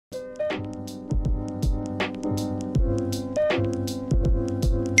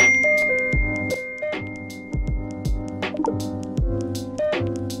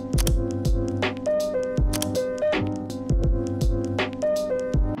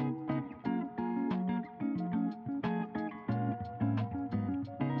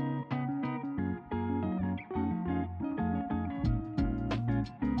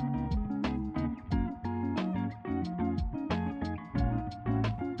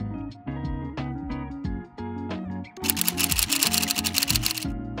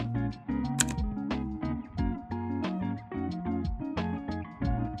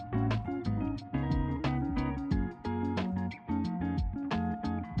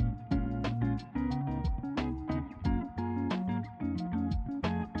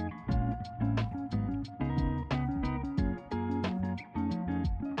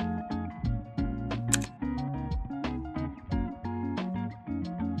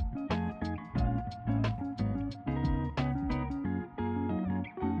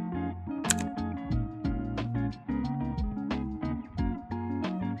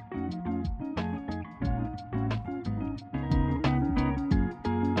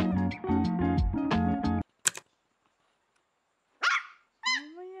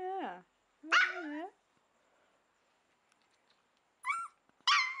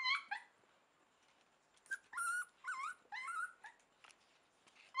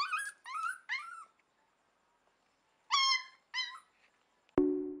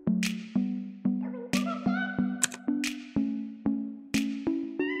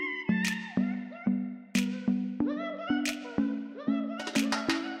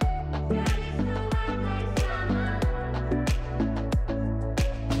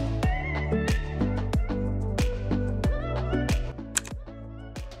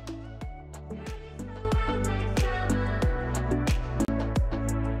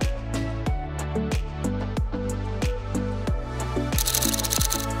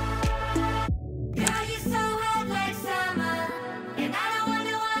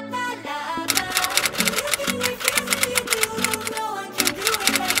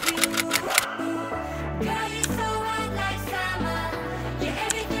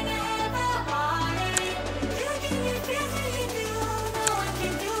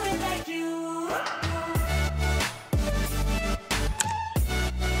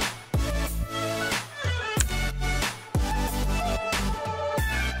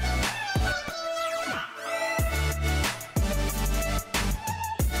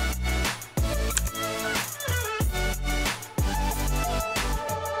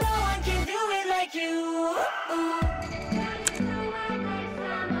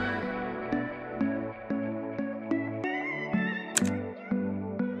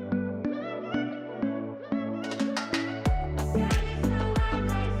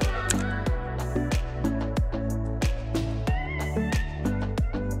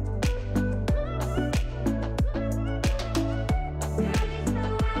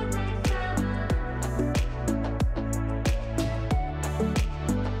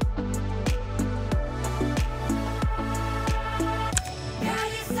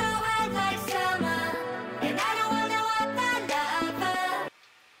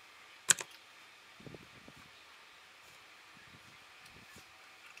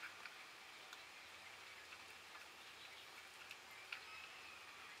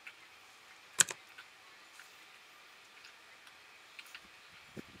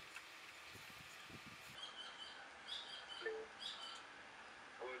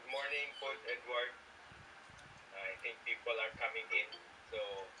morning, Coach Edward. I think people are coming in, so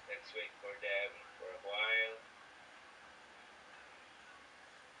let's wait for them for a while.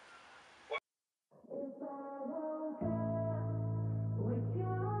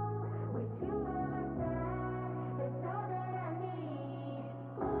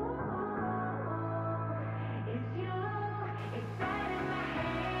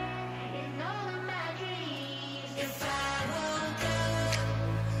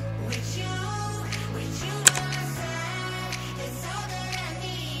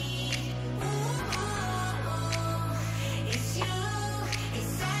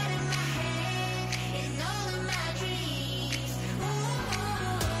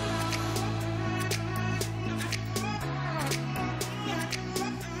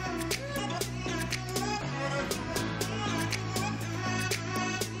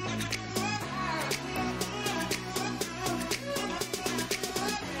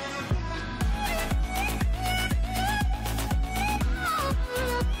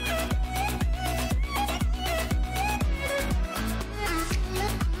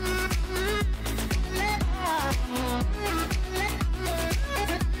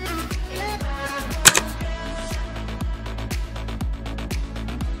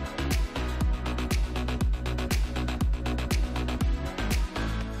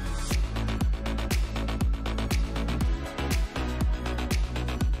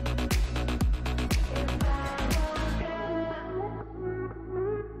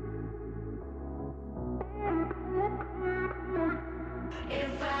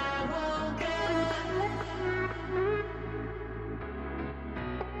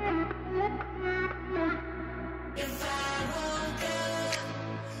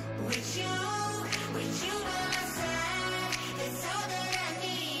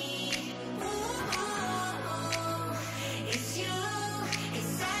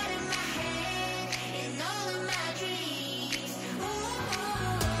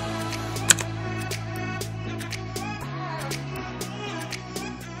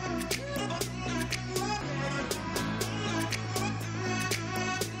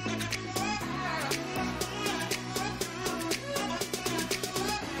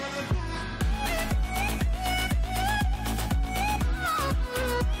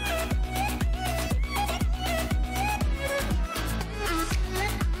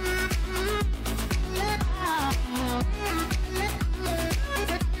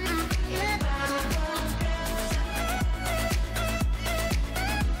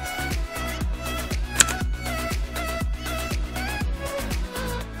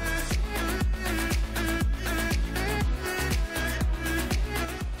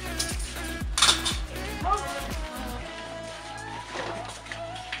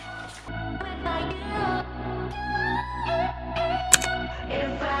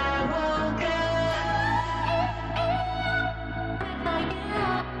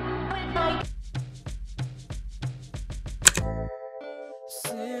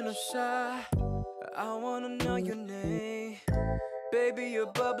 Shy, I wanna know your name. Baby,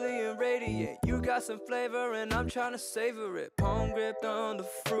 you're bubbly and radiant. You got some flavor and I'm trying to savor it. Palm gripped on the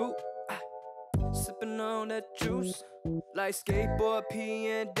fruit, sipping on that juice. Like skateboard P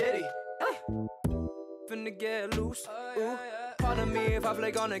and Diddy, finna get loose. Ooh, pardon me if I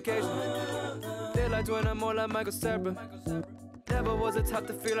flake on occasion. They like twin, I'm more like Michael Sarah. Never was the type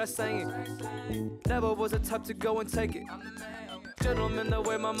to feel like singing. Never was the type to go and take it. Gentleman, the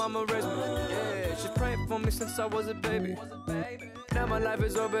way my mama raised me. Yeah, she's praying for me since I was a baby. Now my life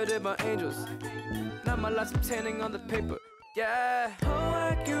is orbited by angels. Now my life's obtaining on the paper. Yeah.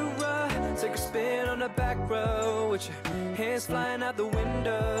 Oh, Acura, take a spin on the back row with your hands flying out the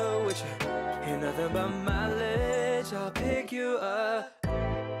window with you. Ain't nothing but mileage. I'll pick you up.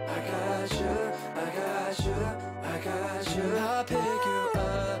 I got you, I got you, I got you. I'll pick you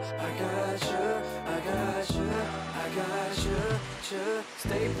up. I got you, I got you, I got you.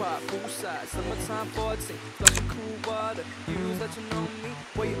 Stay pop, poolside, summertime 14. Flushing cool water, use that you know me.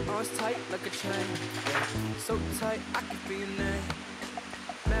 Wear your arms tight like a chain. So tight, I can feel your name.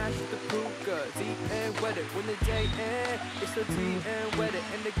 Smash the puka, deep and wet it. When the J end, it's the D and wet it.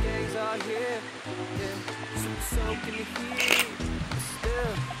 And the gangs are here, yeah. Super soak in the heat.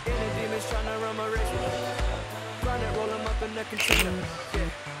 Still, inner demons tryna run my race. Grind it, roll them up in the container, yeah.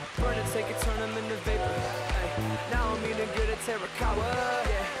 Burn it, take it, turn them into vapor. Ay, now I'm eating good at Terracotta,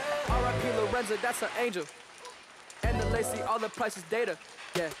 yeah. R.I.P. Lorenzo, that's an angel. And the Lacey, all the prices data,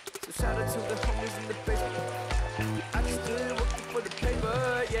 yeah. So shout out to the homies in the basement. I just did it working for the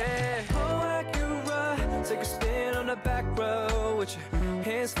paper, yeah. Oh, Acura, take a spin on the back row with your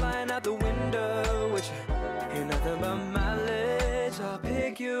hands flying out the window with you. Ain't nothing but mileage. I'll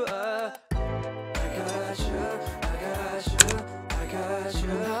pick you up. I got you, I got you, I got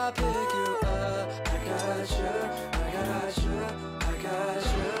you. I'll pick you up. I got you, I got you, I got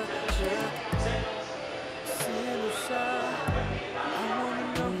you, yeah. See the shine, I wanna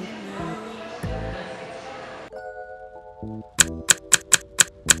know your name.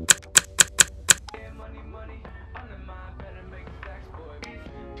 Money, money, on the mind, better make stacks, boy.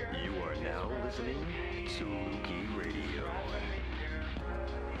 You are now listening to Lukey Radio.